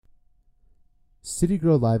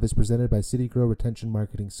CityGrow Live is presented by CityGrow Retention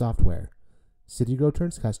Marketing Software. CityGrow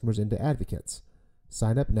turns customers into advocates.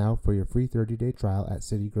 Sign up now for your free 30-day trial at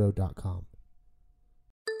citygrow.com.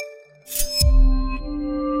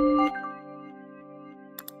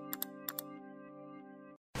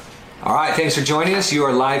 All right, thanks for joining us. You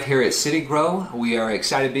are live here at CityGrow. We are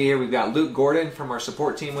excited to be here. We've got Luke Gordon from our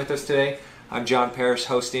support team with us today. I'm John Parrish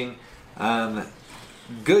hosting.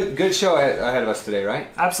 Good show ahead of us today, right?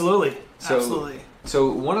 Absolutely. Absolutely.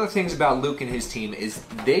 So one of the things about Luke and his team is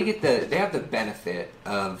they have the benefit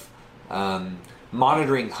of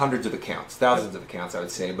monitoring hundreds of accounts, thousands of accounts, I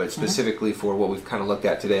would say, but specifically for what we've kind of looked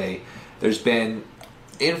at today, there's been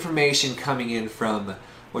information coming in from,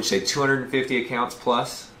 what'd you say, 250 accounts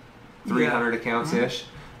plus, 300 accounts-ish,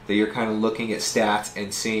 that you're kind of looking at stats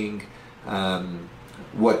and seeing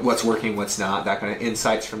what's working, what's not, that kind of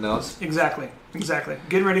insights from those. Exactly.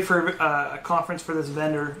 Getting ready for a conference for this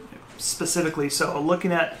vendor specifically, so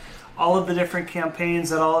looking at all of the different campaigns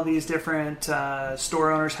that all of these different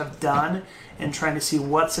store owners have done and trying to see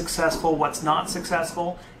what's successful, what's not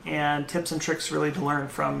successful, and tips and tricks really to learn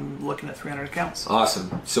from looking at 300 accounts.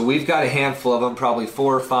 Awesome. So we've got a handful of them, probably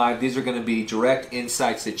 4 or 5. These are going to be direct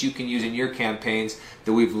insights that you can use in your campaigns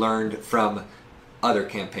that we've learned from other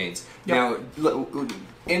campaigns. Now,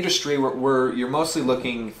 industry, you're mostly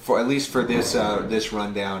looking for, at least for this this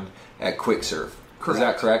rundown, at quick serve. Correct. Is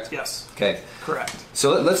that correct? Yes. Okay. Correct.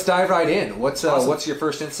 So let's dive right in. What's Awesome. What's your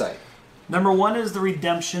first insight? Number one is the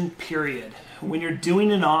redemption period. When you're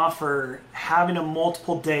doing an offer, having a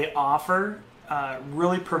multiple day offer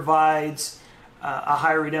really provides a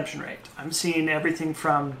higher redemption rate. I'm seeing everything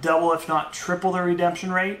from double, if not triple, the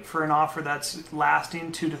redemption rate for an offer that's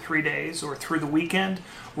lasting 2 to 3 days or through the weekend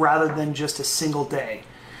rather than just a single day.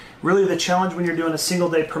 Really, the challenge when you're doing a single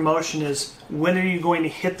day promotion is when are you going to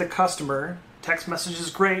hit the customer? Text message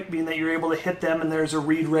is great, being that you're able to hit them and there's a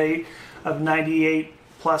read rate of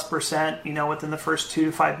 98+%, within the first 2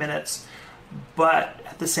 to 5 minutes. But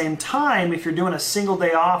at the same time, if you're doing a single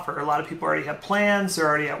day offer, a lot of people already have plans, they're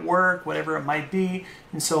already at work, whatever it might be.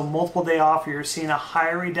 And so multiple day offer, you're seeing a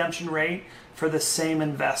higher redemption rate for the same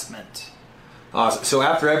investment. Awesome. So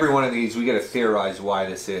after every one of these, we got to theorize why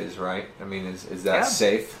this is, right? I mean, is that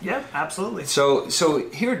safe? Yeah, absolutely. So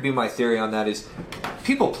here would be my theory on that is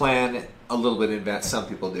people plan a little bit in advance. Some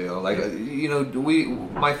people do. Like,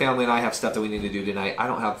 my family and I have stuff that we need to do tonight. I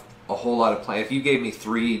don't have a whole lot of plan. If you gave me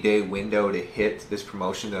 3-day window to hit this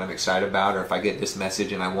promotion that I'm excited about, or if I get this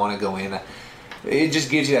message and I want to go in, it just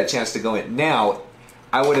gives you that chance to go in. Now,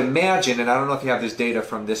 I would imagine, and I don't know if you have this data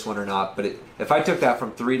from this one or not, but if I took that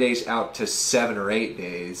from 3 days out to 7 or 8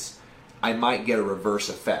 days, I might get a reverse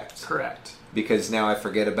effect. Correct. Because now I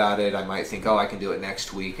forget about it. I might think, I can do it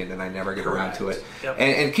next week, and then I never get around to it. Yep.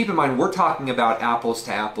 And keep in mind, we're talking about apples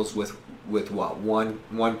to apples with what?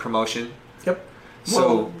 One promotion? Yep.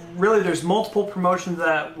 So really, there's multiple promotions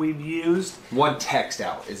that we've used. One text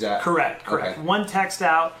out, is that correct? Okay. One text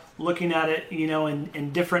out, looking at it,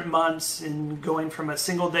 in different months, and going from a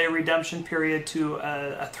single day redemption period to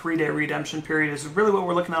a 3-day redemption period is really what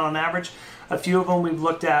we're looking at on average. A few of them we've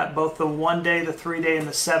looked at both the 1 day, the 3-day, and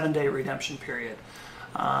the 7-day redemption period.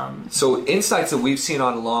 So insights that we've seen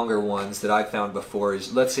on longer ones that I've found before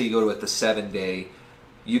is, let's say you go to the 7-day,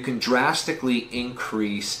 you can drastically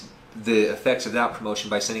increase the effects of that promotion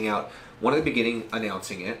by sending out one at the beginning,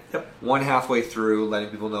 announcing it, one halfway through, letting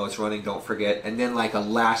people know it's running, don't forget, and then like a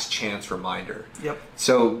last chance reminder.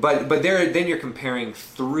 So, but then you're comparing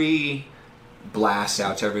 3 blasts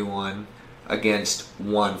out to everyone against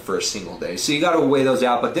 1 for a single day. So you got to weigh those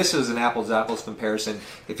out, but this is an apples to apples comparison.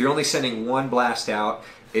 If you're only sending 1 blast out,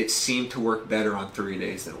 it seemed to work better on 3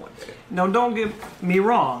 days than 1 day. Now, don't get me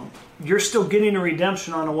wrong. You're still getting a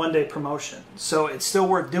redemption on a 1-day promotion. So it's still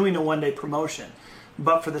worth doing a 1-day promotion.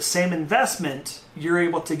 But for the same investment, you're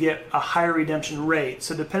able to get a higher redemption rate.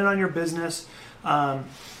 So depending on your business,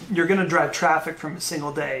 you're going to drive traffic from a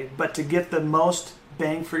single day. But to get the most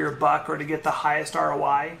bang for your buck, or to get the highest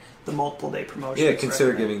ROI, the multiple day promotion. Yeah,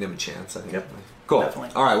 consider giving them a chance, I think. Yep. Cool.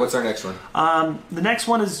 Definitely. All right, what's our next one? The next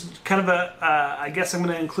one is kind of I guess I'm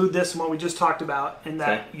going to include this in what we just talked about, in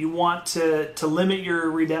that you want to limit your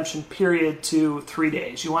redemption period to 3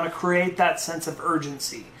 days. You want to create that sense of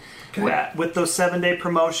urgency. That with those 7-day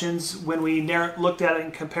promotions, when we looked at it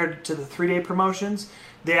and compared it to the 3-day promotions,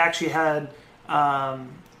 they actually had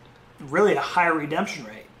really a higher redemption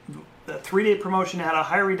rate. The 3-day promotion had a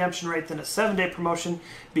higher redemption rate than a 7-day promotion,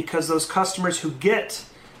 because those customers who get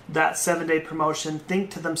that 7-day promotion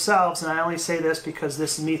think to themselves, and I only say this because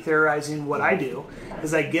this is me theorizing what I do,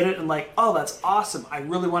 is I get it and like, oh, that's awesome. I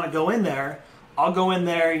really want to go in there. I'll go in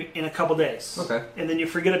there in a couple days. Okay. And then you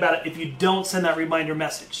forget about it if you don't send that reminder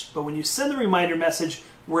message. But when you send the reminder message,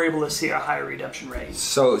 we're able to see a higher redemption rate.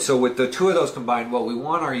 So with the two of those combined, what we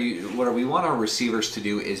want our receivers to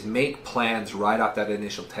do is make plans right off that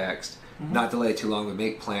initial text. Mm-hmm. Not delay it too long, but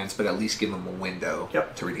make plans, but at least give them a window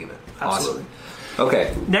to redeem it. Absolutely. Awesome.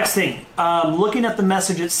 Okay. Next thing, looking at the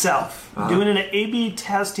message itself, doing an A/B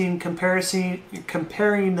testing,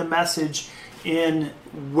 comparing the message in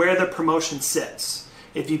where the promotion sits.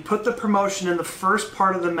 If you put the promotion in the first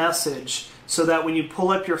part of the message, so that when you pull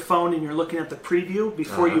up your phone and you're looking at the preview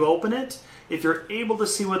before you open it, if you're able to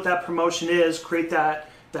see what that promotion is, create that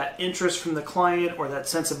interest from the client or that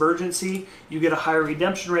sense of urgency, you get a higher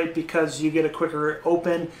redemption rate because you get a quicker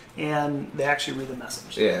open and they actually read the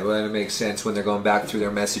message. Yeah, well, it makes sense when they're going back through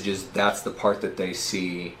their messages. That's the part that they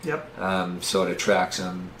see. Yep. So it attracts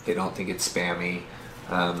them. They don't think it's spammy.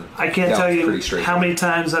 I can't tell you how many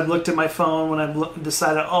times I've looked at my phone when I've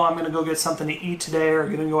decided, I'm going to go get something to eat today or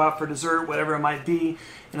going to go out for dessert, whatever it might be.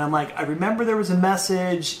 And I'm like, I remember there was a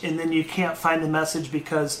message, and then you can't find the message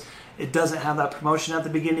because it doesn't have that promotion at the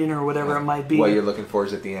beginning or whatever it might be. What you're looking for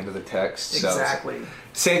is at the end of the text. Exactly. So,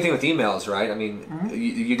 same thing with emails, right? I mean,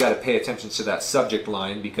 you got to pay attention to that subject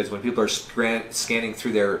line because when people are scanning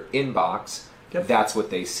through their inbox, that's what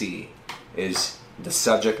they see is the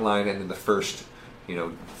subject line and then the first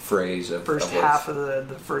phrase of half of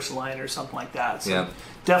the first line or something like that. So yeah,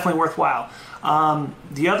 definitely worthwhile.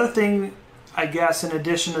 The other thing, I guess, in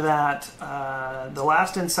addition to that, the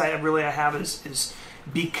last insight I have is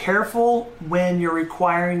be careful when you're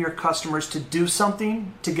requiring your customers to do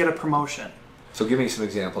something to get a promotion. So give me some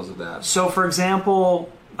examples of that. So for example,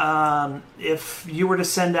 if you were to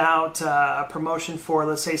send out a promotion for,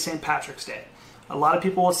 let's say, St. Patrick's Day, a lot of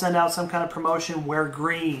people will send out some kind of promotion, wear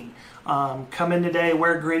green. Come in today,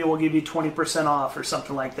 wear green, and we'll give you 20% off or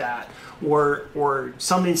something like that. Or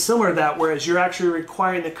something similar to that, whereas you're actually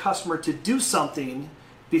requiring the customer to do something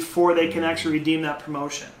before they can actually redeem that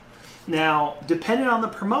promotion. Now, depending on the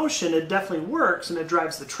promotion, it definitely works and it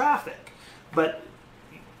drives the traffic. But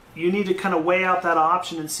you need to kind of weigh out that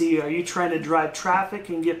option and see, are you trying to drive traffic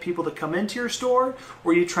and get people to come into your store,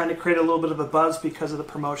 or are you trying to create a little bit of a buzz because of the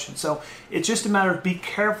promotion? So it's just a matter of be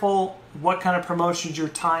careful what kind of promotions you're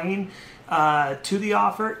tying to the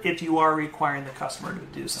offer if you are requiring the customer to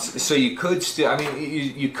do something. So you could still,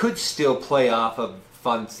 you could still play off of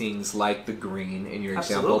fun things like the green in your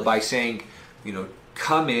example by saying,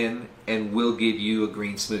 come in and we'll give you a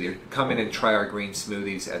green smoothie, or come in and try our green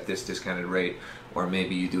smoothies at this discounted rate. Or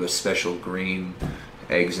maybe you do a special green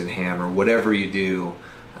eggs and ham, or whatever you do.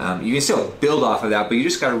 You can still build off of that, but you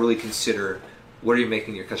just got to really consider what are you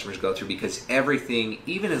making your customers go through, because everything,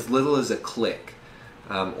 even as little as a click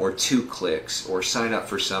or 2 clicks or sign up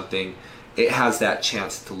for something, it has that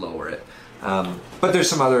chance to lower it. But there's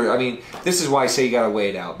some other, this is why I say you got to weigh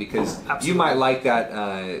it out, because you might like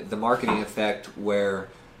that, the marketing effect where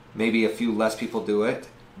maybe a few less people do it,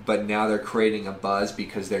 but now they're creating a buzz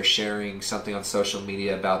because they're sharing something on social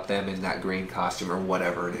media about them in that green costume or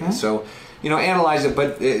whatever it is. So, analyze it,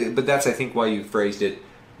 but that's, I think, why you phrased it,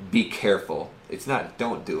 be careful. It's not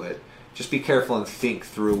don't do it. Just be careful and think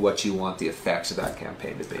through what you want the effects of that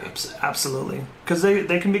campaign to be. Absolutely. Because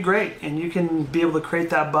they can be great, and you can be able to create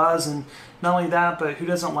that buzz, and not only that, but who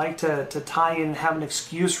doesn't like to tie in and have an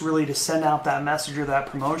excuse really to send out that message or that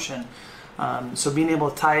promotion. So being able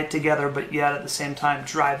to tie it together, but yet at the same time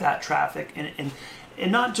drive that traffic,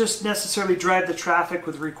 and not just necessarily drive the traffic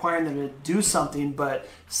with requiring them to do something, but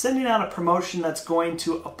sending out a promotion that's going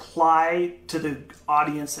to apply to the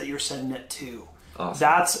audience that you're sending it to. Awesome.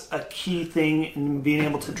 That's a key thing in being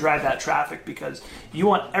able to drive that traffic, because you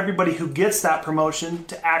want everybody who gets that promotion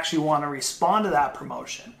to actually want to respond to that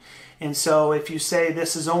promotion. And so if you say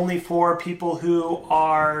this is only for people who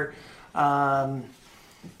are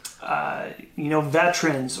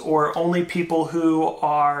veterans, or only people who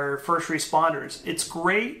are first responders, it's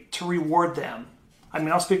great to reward them.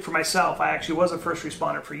 I'll speak for myself. I actually was a first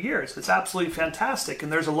responder for years. It's absolutely fantastic,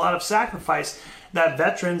 and there's a lot of sacrifice that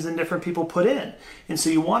veterans and different people put in. And so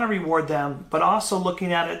you want to reward them, but also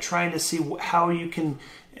looking at it, trying to see how you can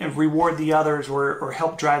reward the others or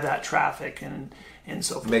help drive that traffic and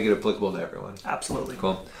so forth. Make it applicable to everyone. Absolutely.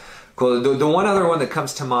 Cool. The one other one that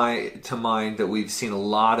comes to mind that we've seen a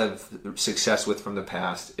lot of success with from the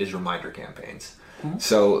past is reminder campaigns. Mm-hmm.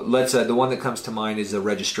 So the one that comes to mind is a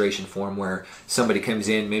registration form where somebody comes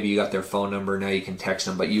in, maybe you got their phone number, now you can text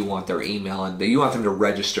them, but you want their email and you want them to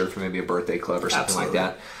register for maybe a birthday club or something like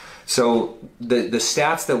that. So the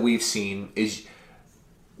stats that we've seen is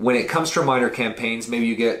when it comes to reminder campaigns, maybe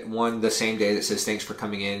you get one the same day that says thanks for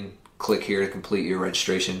coming in, click here to complete your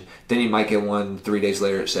registration. Then you might get one 3 days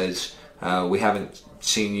later that says, we haven't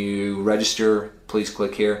seen you register, please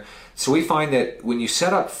click here. So we find that when you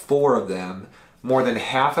set up 4 of them, more than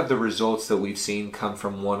half of the results that we've seen come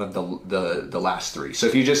from one of the last 3. So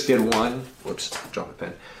if you just did one, whoops, drop a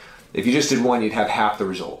pen. If you just did one, you'd have half the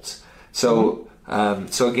results. So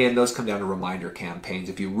so again, those come down to reminder campaigns.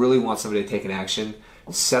 If you really want somebody to take an action,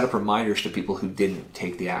 set up reminders to people who didn't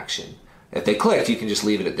take the action. If they clicked, you can just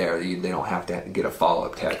leave it there. They don't have to get a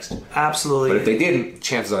follow-up text. Absolutely. But if they didn't,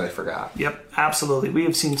 chances are they forgot. Yep, absolutely. We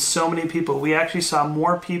have seen so many people. We actually saw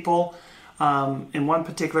more people in one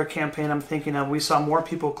particular campaign I'm thinking of. We saw more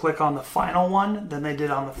people click on the final one than they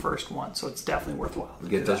did on the first one. So it's definitely worthwhile.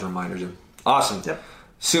 Get those reminders in. Awesome. Yep.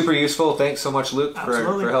 Super useful. Thanks so much, Luke,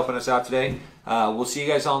 Absolutely. for helping us out today. We'll see you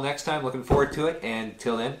guys all next time. Looking forward to it. And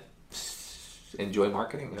till then, enjoy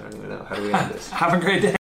marketing. I don't even know. How do we end this? Have a great day.